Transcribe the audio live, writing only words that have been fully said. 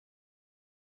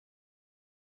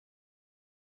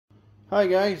Hi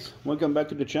guys, welcome back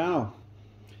to the channel.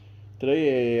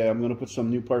 Today I'm going to put some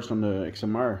new parts on the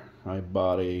XMR. I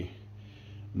bought a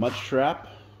mud strap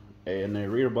and a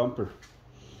rear bumper.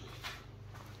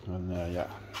 And yeah,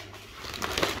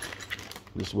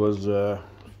 this was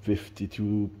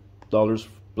 $52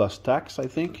 plus tax, I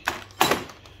think.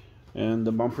 And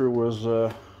the bumper was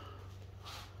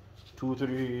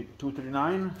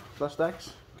 $239 plus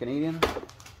tax, Canadian.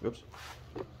 Oops.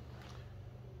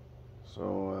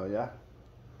 So yeah,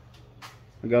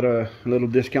 I got a little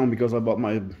discount because I bought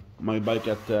my bike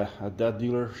at that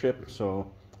dealership,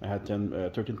 so I had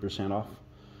 13% off.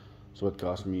 So it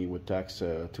cost me with tax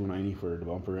 $290 for the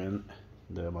bumper and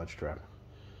the mud strap.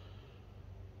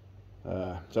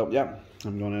 So yeah,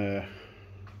 I'm gonna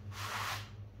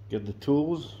get the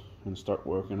tools and start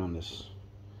working on this.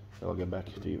 So I'll get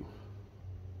back to you.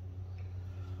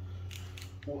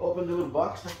 We'll open the little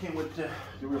box that came with the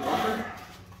rear bumper.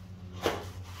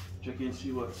 Check in,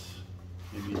 see what's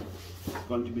maybe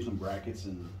going to be some brackets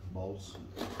and bolts and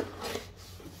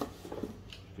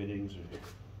fittings or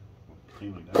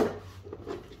things like that.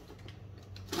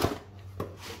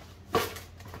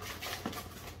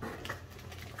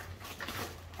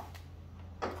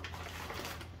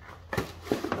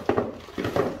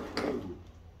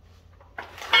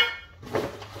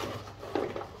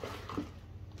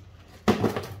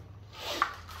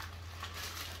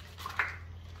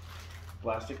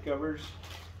 Plastic covers.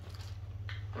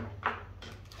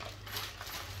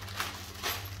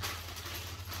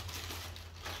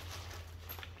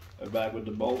 A bag with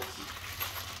the bolts.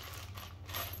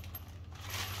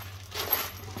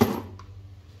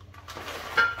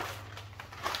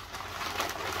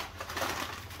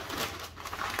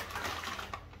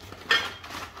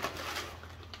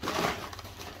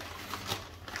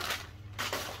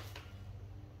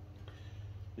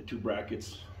 The two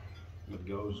brackets that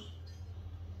goes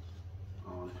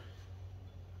on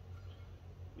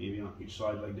maybe on each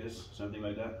side like this, something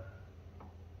like that.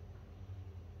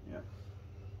 Yeah.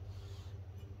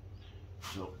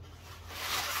 So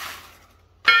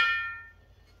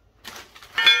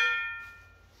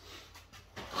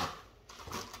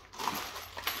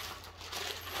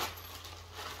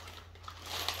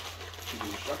the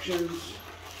instructions.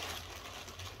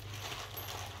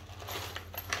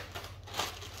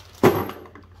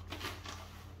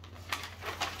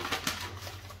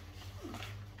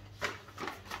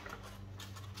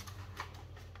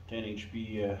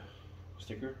 HP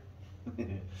sticker. Is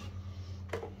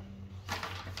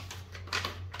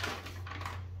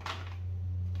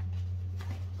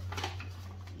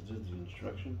this the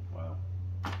instruction? Wow.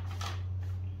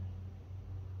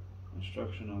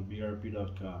 Instruction on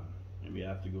brp.com. Maybe I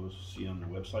have to go see on the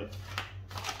website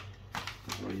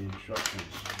for the instructions.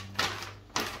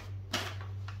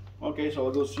 Okay, so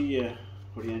I'll go see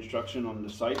for the instruction on the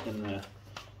site and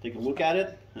take a look at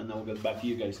it, and then we'll get back to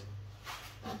you guys.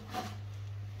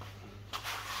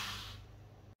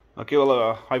 Okay,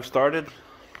 well I've started,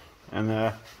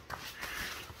 and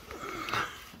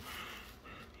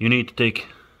you need to take,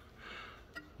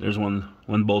 there's one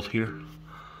bolt here,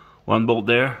 one bolt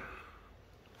there,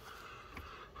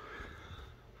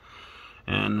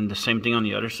 and the same thing on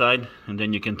the other side, and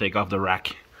then you can take off the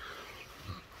rack.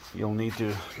 You'll need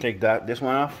to take this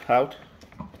one out,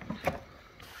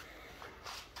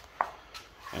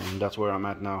 and that's where I'm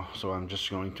at now. So I'm just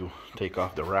going to take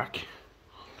off the rack.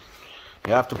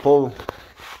 You have to pull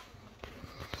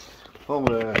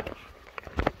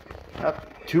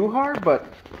not too hard,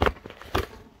 but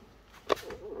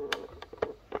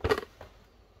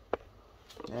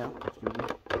yeah, excuse me.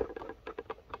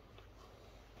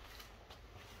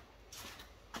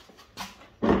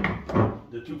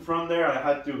 The two from there, I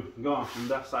had to go on from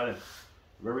that side and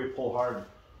very pull hard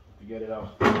to get it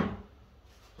out.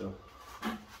 So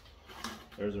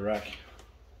there's the rack.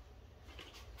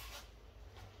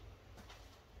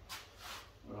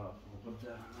 We'll put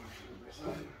that on the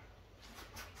side.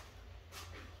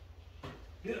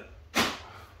 Yeah.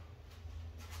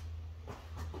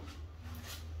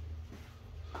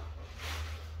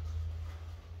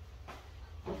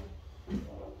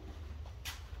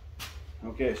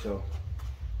 Okay, so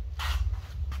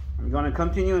I'm gonna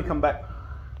continue and come back.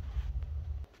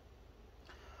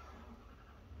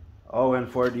 Oh, and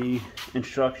for the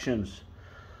instructions,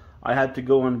 I had to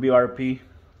go on brp.com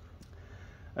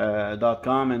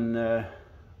and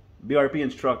BRP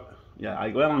instruct. Yeah, I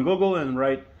went on Google and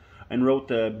wrote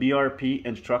BRP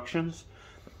instructions,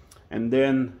 and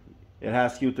then it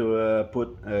asks you to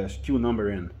put a SKU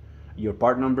number in, your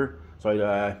part number. So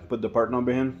I put the part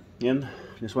number in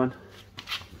this one.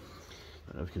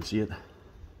 I don't know if you can see it.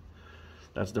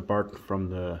 That's the part for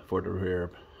the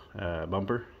rear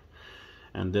bumper,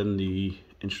 and then the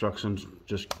instructions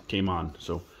just came on,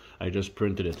 so I just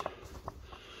printed it.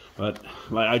 But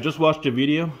I just watched the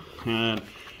video, and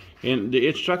in the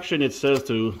instruction it says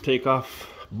to take off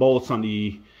bolts on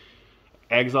the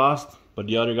exhaust, but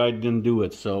the other guy didn't do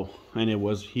it. So, and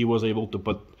he was able to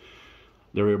put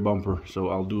the rear bumper. So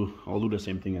I'll do the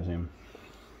same thing as him.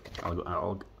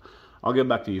 I'll get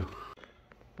back to you.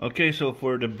 Okay, so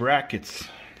for the brackets,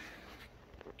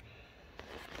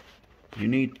 you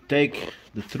need to take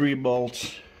the 3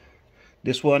 bolts.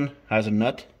 This one has a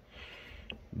nut.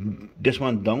 This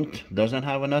one doesn't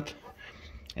have a nut,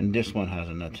 and this one has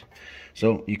a nut.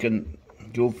 So you can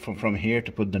go from here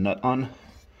to put the nut on,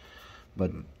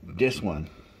 but this one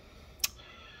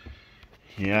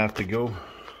you have to go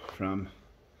from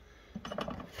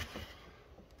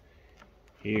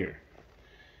here.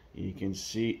 You can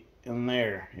see in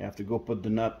there. You have to go put the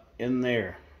nut in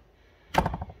there,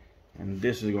 and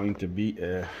this is going to be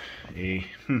a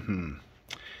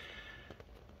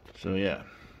so yeah.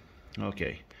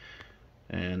 Okay,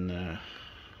 and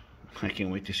I can't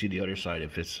wait to see the other side,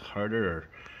 if it's harder or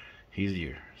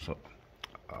easier. So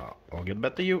I'll get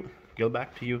back to you.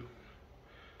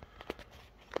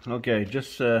 Okay,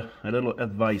 just a little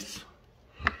advice.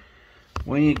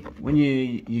 When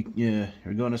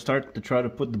you're going to start to try to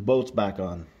put the bolts back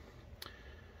on,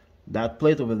 that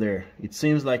plate over there, it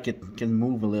seems like it can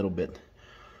move a little bit,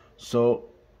 so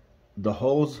the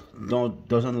holes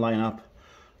doesn't line up.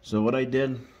 So what I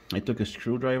did, I took a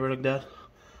screwdriver like that,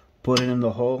 put it in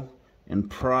the hole, and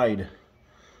pried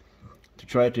to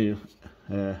try to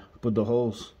put the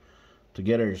holes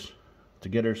together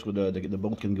so the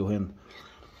bolt can go in.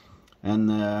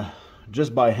 And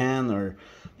just by hand or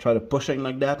try to pushing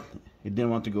like that, it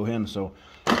didn't want to go in. So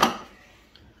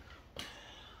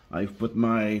I've put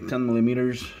my 10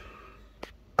 millimeters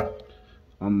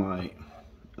on my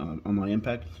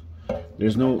impact.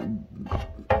 There's no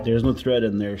thread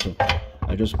in there, so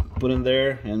I just put in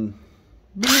there, and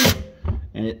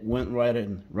it went right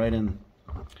in,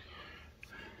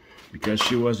 because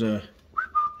she was to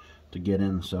get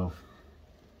in. So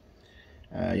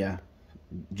yeah,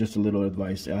 just a little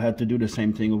advice. I had to do the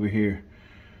same thing over here.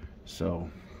 So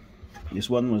this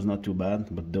one was not too bad,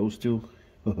 but those two,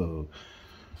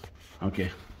 okay,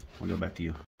 I'll go back to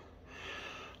you.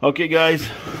 Okay guys,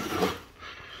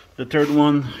 the third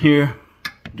one here,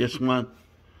 this one.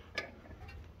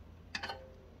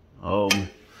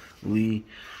 Holy,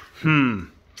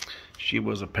 she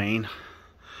was a pain.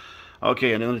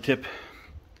 Okay, another tip.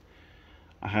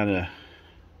 I had a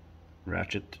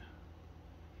ratchet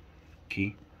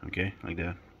key, okay, like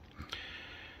that.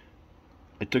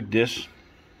 I took this.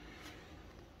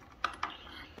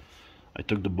 I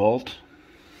took the bolt.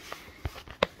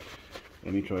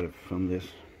 Let me try to film this.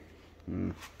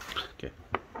 Okay.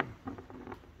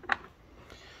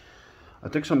 I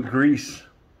took some grease.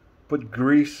 Put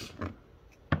grease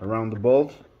around the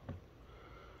bolt,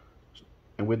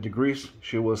 and with the grease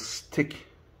she will stick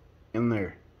in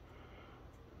there,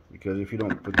 because if you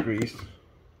don't put grease,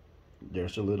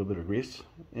 there's a little bit of grease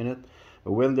in it.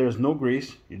 But when there's no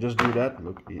grease, you just do that.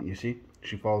 Look, you see,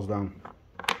 she falls down.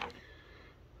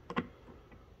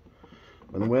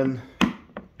 But when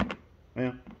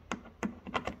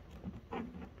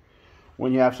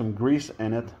you have some grease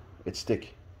in it, it sticks.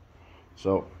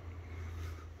 So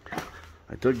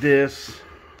I took this,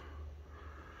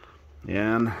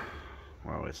 and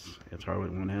wow, it's hard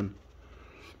with one hand,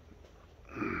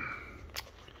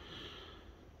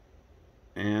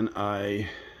 and I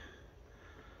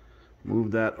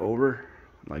moved that over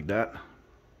like that,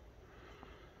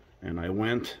 and I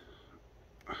went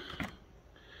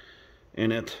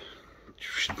in it,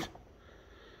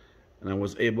 and I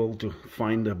was able to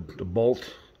find the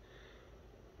bolt,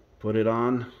 put it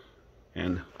on,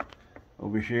 and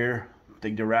over here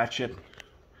take the ratchet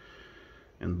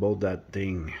and bolt that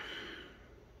thing.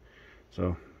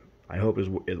 So I hope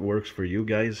it works for you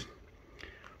guys.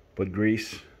 Put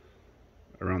grease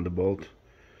around the bolt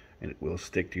and it will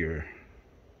stick to your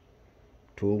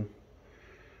tool.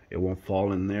 It won't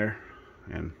fall in there,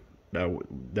 and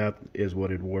that is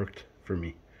what it worked for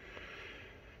me.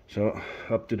 So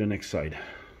up to the next side.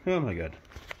 Oh my god.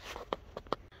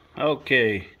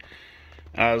 Okay,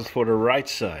 as for the right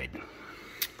side,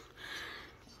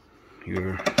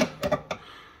 your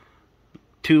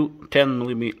two 10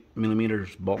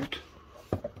 millimeters bolt,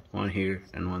 one here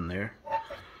and one there.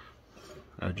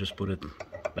 I just put it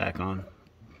back on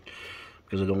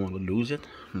because I don't want to lose it.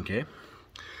 Okay,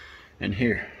 and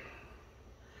here,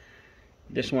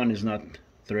 this one is not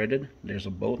threaded. There's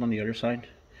a bolt on the other side,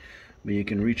 but you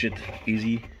can reach it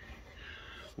easy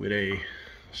with a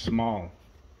small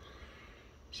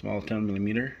small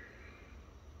 10mm.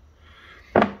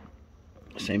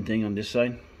 Same thing on this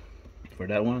side for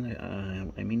that one.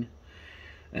 I mean,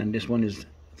 and this one is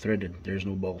threaded. There's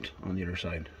no bolt on the other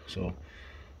side, so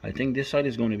I think this side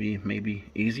is going to be maybe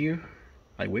easier.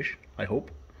 I wish, I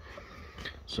hope.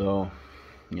 So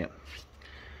yeah,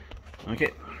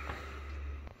 okay,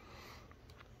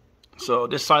 so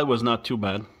this side was not too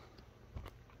bad.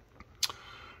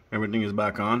 Everything is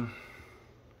back on.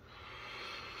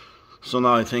 So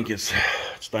now I think it's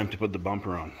time to put the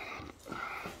bumper on.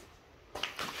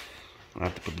 I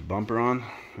have to put the bumper on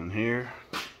in here.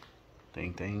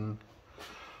 Ding ding.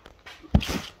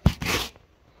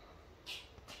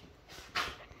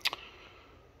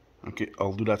 Okay,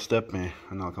 I'll do that step, man,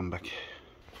 and I'll come back.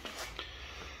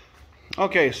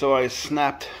 Okay, so I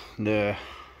snapped the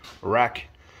rack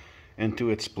into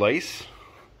its place,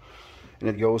 and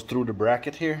it goes through the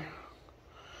bracket here.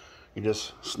 You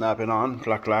just snap it on,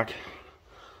 clack clack,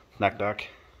 knack knack,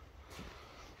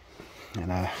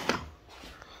 and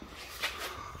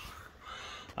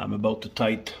I'm about to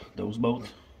tighten those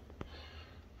both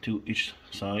to each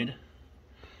side.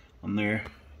 One there,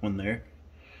 one there.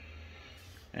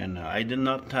 And I did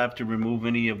not have to remove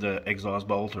any of the exhaust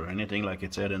bolt or anything like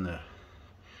it said in the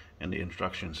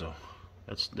instructions, so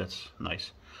that's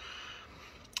nice.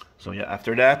 So yeah,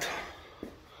 after that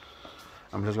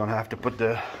I'm just gonna have to put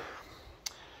the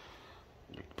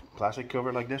plastic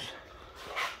cover like this.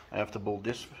 I have to bolt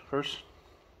this first,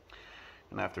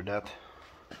 and after that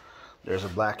there's a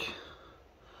black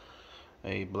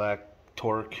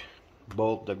torque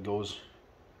bolt that goes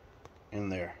in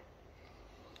there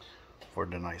for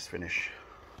the nice finish.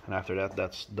 And after that,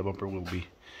 the bumper will be,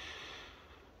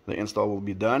 the install will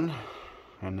be done,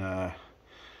 and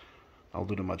I'll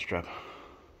do the mud strap.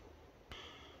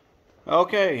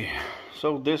 Okay,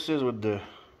 so this is with the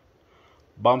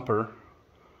bumper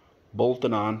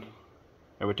bolted on.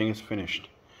 Everything is finished.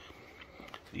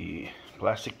 The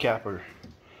plastic capper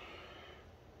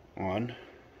on.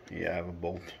 You have a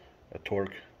bolt, a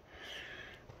torque,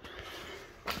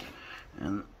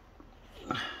 and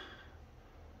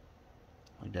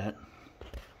like that.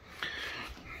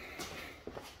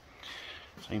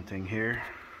 Same thing here.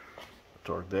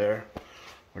 Torque there,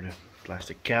 or the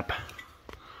plastic cap.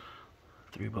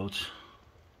 3 bolts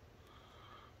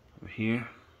over here.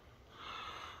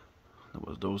 There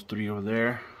was those 3 over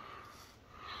there.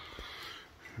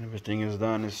 Everything is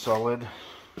done, is solid.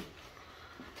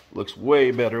 Looks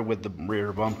way better with the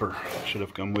rear bumper. Should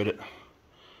have come with it.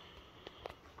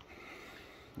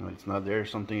 No, it's not there.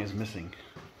 Something is missing.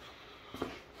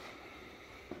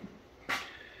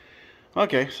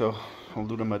 Okay, so I'll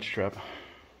do the mud strap.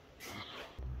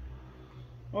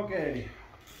 Okay,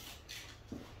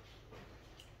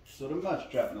 so the mud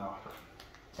strap now.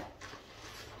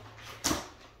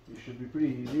 It should be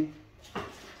pretty easy.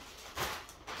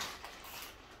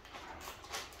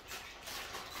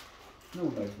 No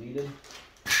knife needed.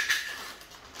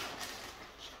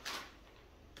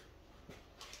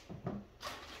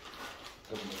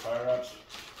 Open the fire wraps.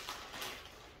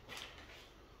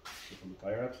 Open the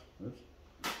fire wraps. Oops.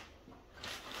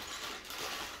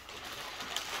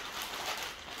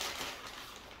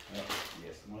 Yes,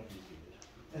 the knife is needed.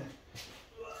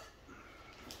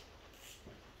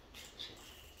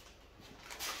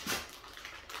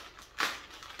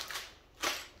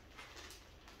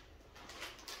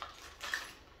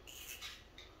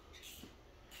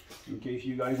 In case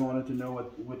you guys wanted to know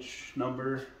which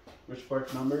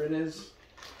part number it is.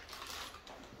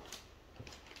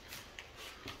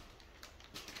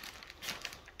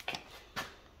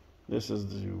 This is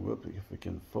the, whoop, if we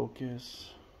can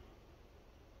focus.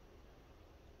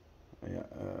 Yeah,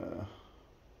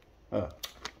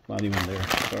 not even there,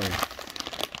 sorry.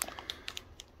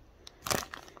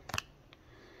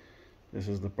 This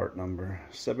is the part number,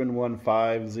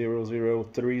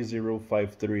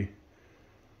 715003053.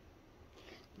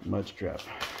 Mud strap.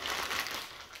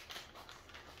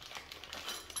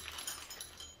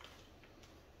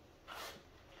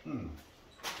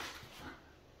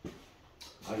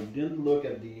 I didn't look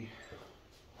at the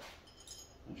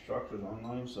instructions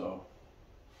online, so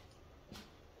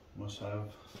must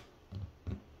have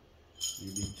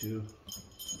maybe 2.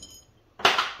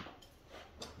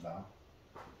 Now.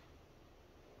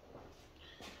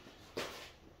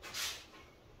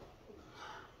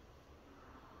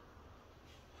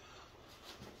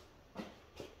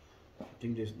 I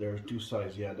think there are 2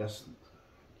 sizes. Yeah, that's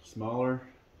smaller,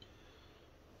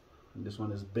 and this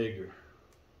one is bigger.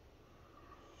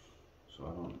 So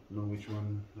I don't know which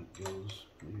one that goes.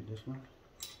 Maybe this one.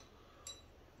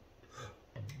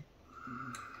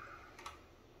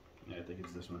 Yeah, I think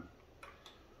it's this one.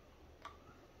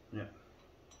 Yeah.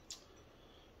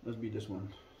 Let's be this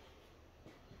one.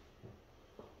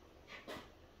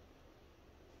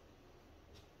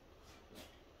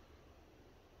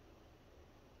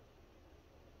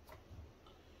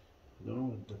 Don't know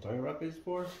what the tie wrap is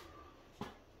for.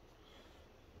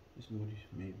 This movie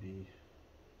may be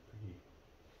pretty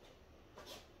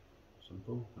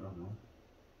simple. I don't know.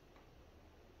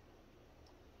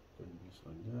 Put this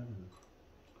like that and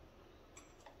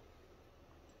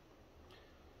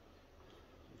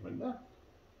like that.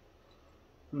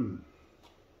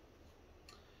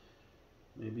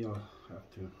 Maybe I'll have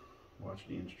to watch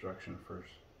the instruction first.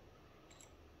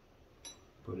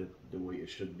 Put it the way it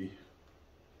should be.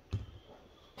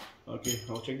 Okay,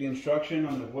 I'll check the instruction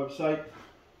on the website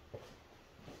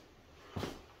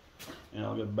and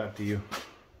I'll get back to you.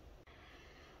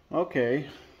 Okay,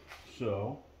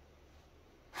 so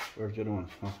where's the other one?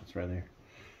 Oh, it's right there.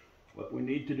 What we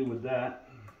need to do with that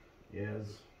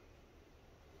is,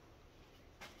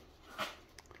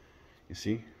 you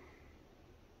see,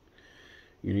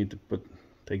 you need to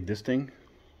take this thing,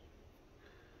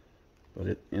 put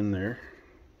it in there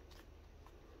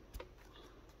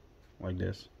like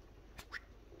this.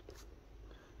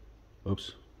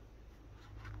 Oops.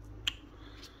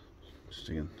 Just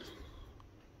again,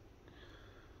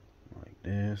 like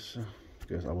this,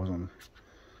 because I was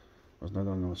not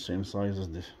on the same size as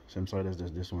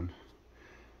this one.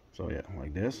 So yeah,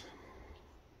 like this,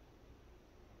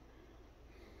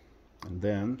 and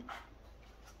then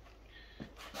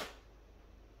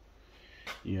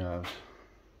you have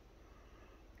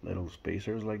little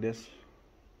spacers like this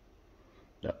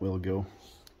that will go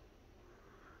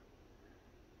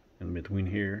in between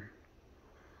here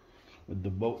with the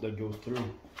bolt that goes through.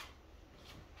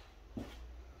 So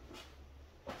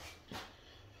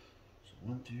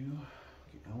 1, 2,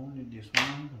 okay, I won't need this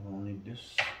one, I will need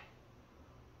this,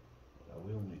 but I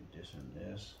will need this and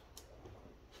this.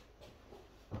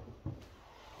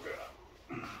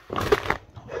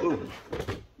 Ooh.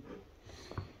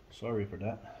 Sorry for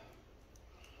that.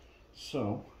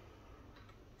 So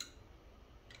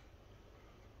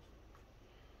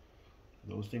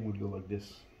those things would go like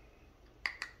this.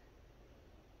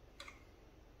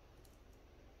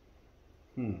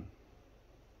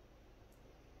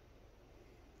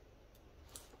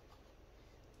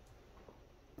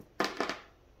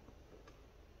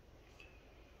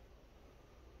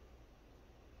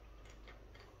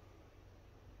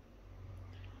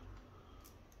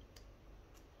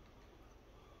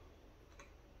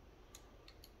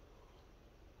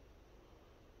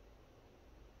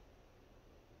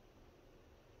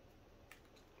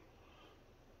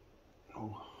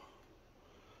 Oh,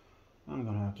 I'm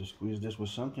gonna have to squeeze this with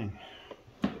something.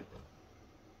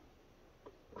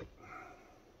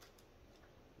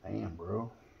 Damn,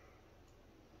 bro.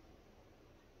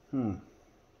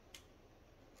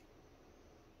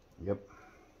 Yep.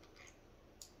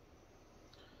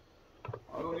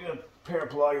 I'll go get a pair of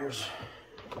pliers.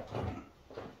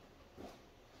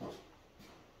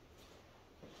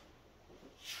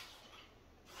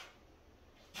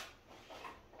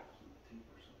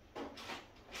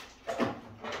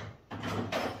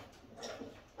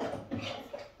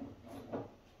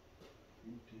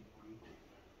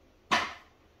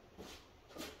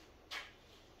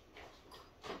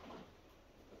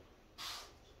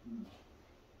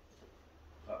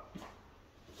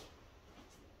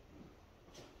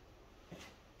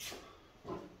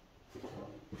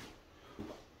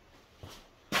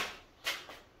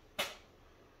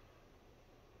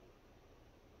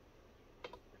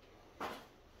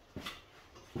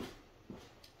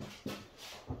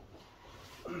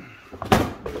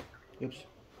 Oops.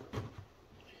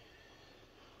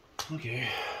 Okay.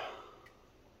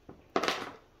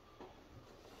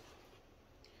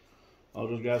 I'll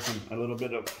just grab a little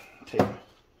bit of tape to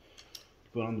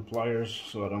put on the pliers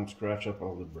so I don't scratch up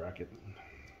all the bracket.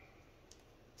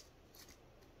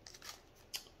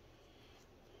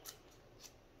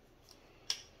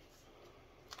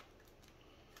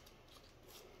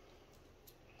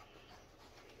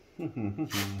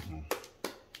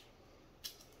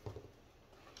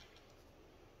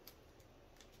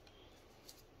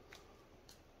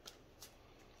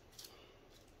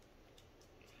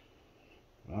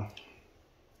 Well,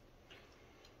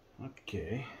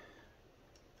 okay.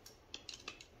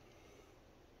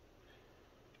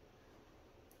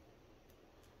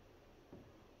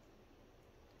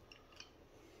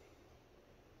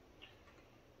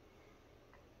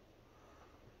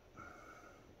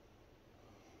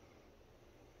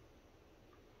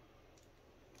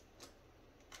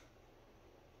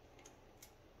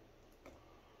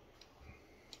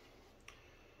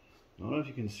 I don't know if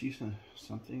you can see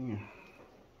something.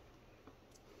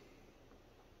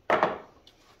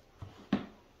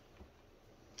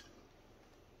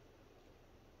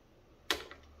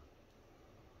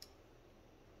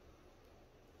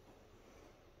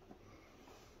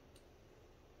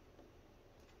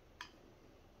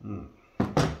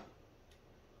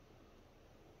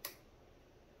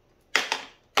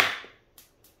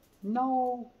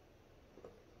 No.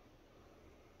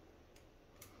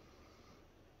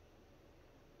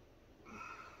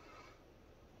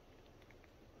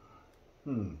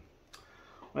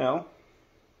 Well.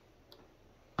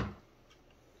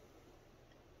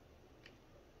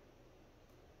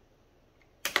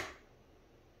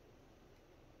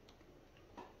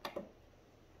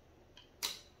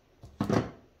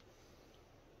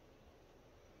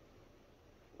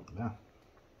 Yeah.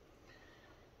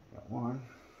 Got one.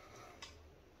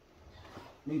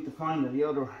 Need to find the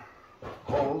other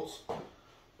holes.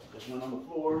 There's one on the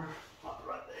floor.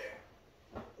 Right there.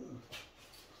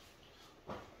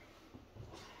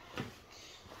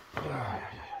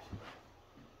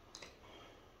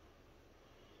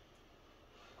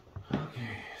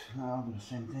 Okay, so now I'll do the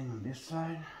same thing on this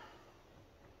side.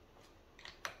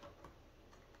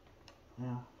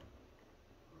 Yeah.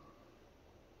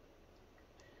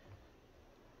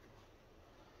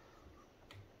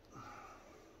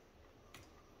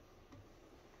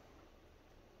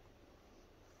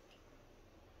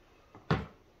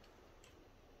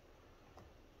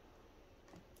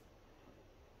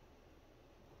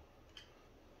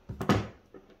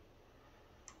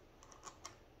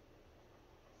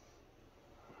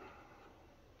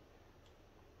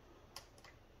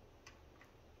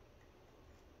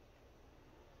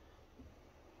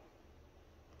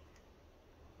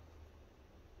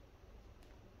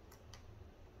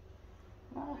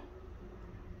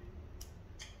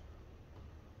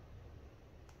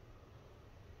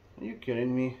 Are you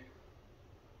kidding me?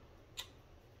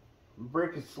 The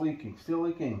brake is leaking, still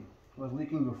leaking. It was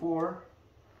leaking before,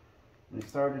 and it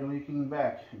started leaking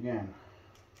back again.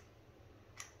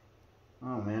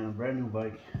 Oh man, a brand new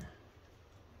bike.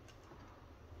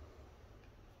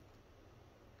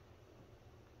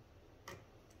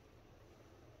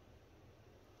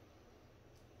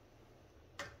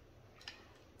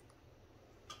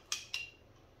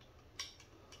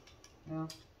 Yeah.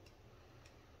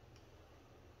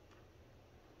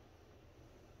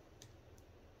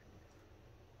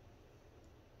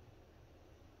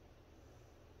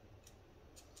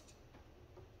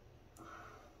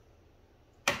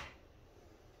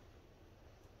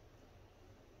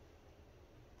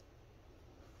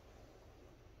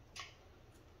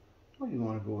 Where do you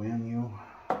want to go in, you?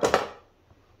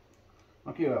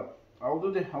 Okay, well, I'll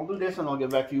do this and I'll get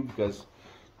back to you because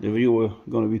the video is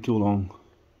going to be too long.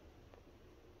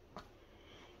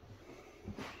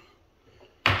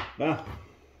 Ah,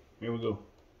 here we go.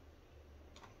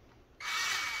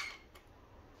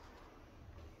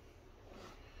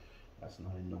 That's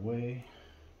not in the way.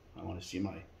 I want to see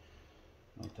my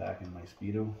tack and my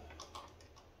speedo.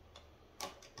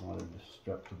 I wanted the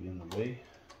strap to be in the way.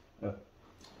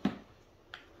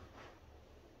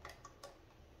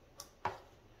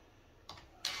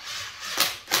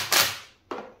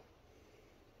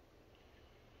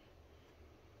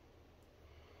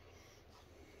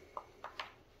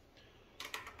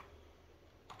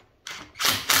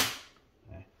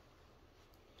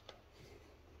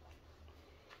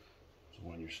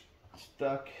 When you're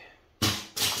stuck,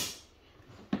 this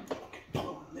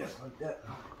like that.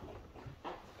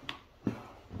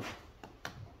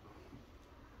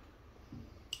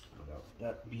 Without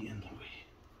that be in the way.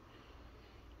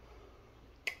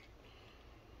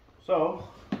 So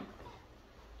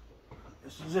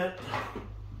this is it.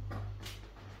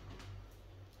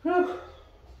 Whew.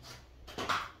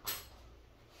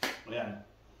 Yeah,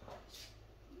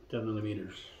 10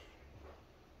 millimeters.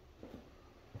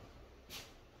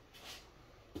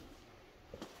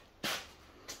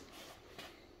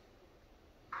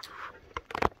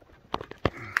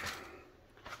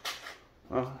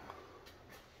 Well,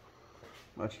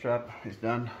 my strap is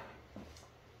done.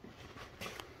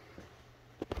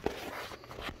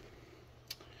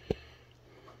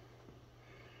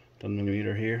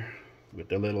 $10mm here with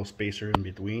the little spacer in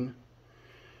between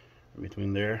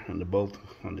there and the bolt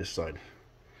on this side.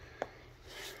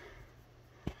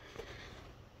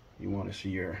 You want to see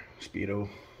your speedo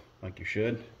like you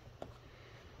should.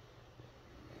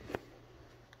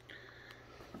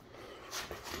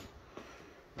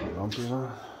 Bumpers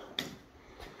on.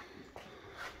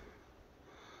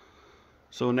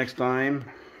 So next time,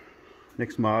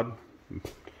 next mod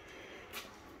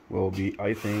will be,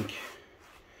 I think,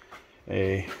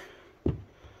 a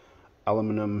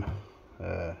aluminum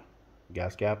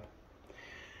gas cap,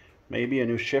 maybe a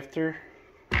new shifter,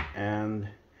 and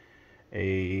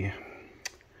a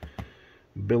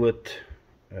billet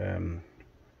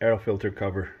air filter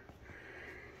cover.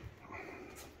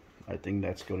 I think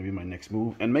that's going to be my next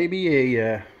move, and maybe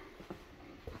a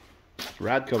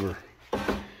rad cover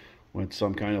with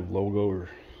some kind of logo, or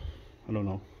I don't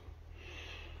know,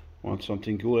 want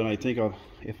something cool. And I think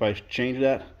if I change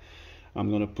that, I'm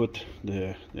gonna put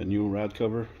the new rad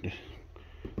cover,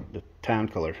 the tan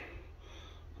color.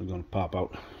 It's gonna pop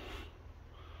out.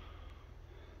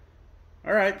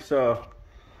 All right, so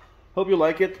hope you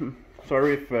like it.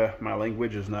 Sorry if my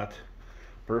language is not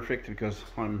perfect, because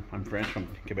I'm French, from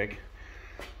Quebec.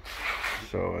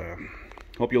 So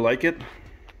hope you like it.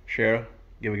 Share,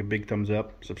 give it a big thumbs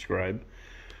up, subscribe,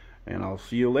 and I'll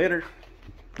see you later.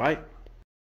 Bye.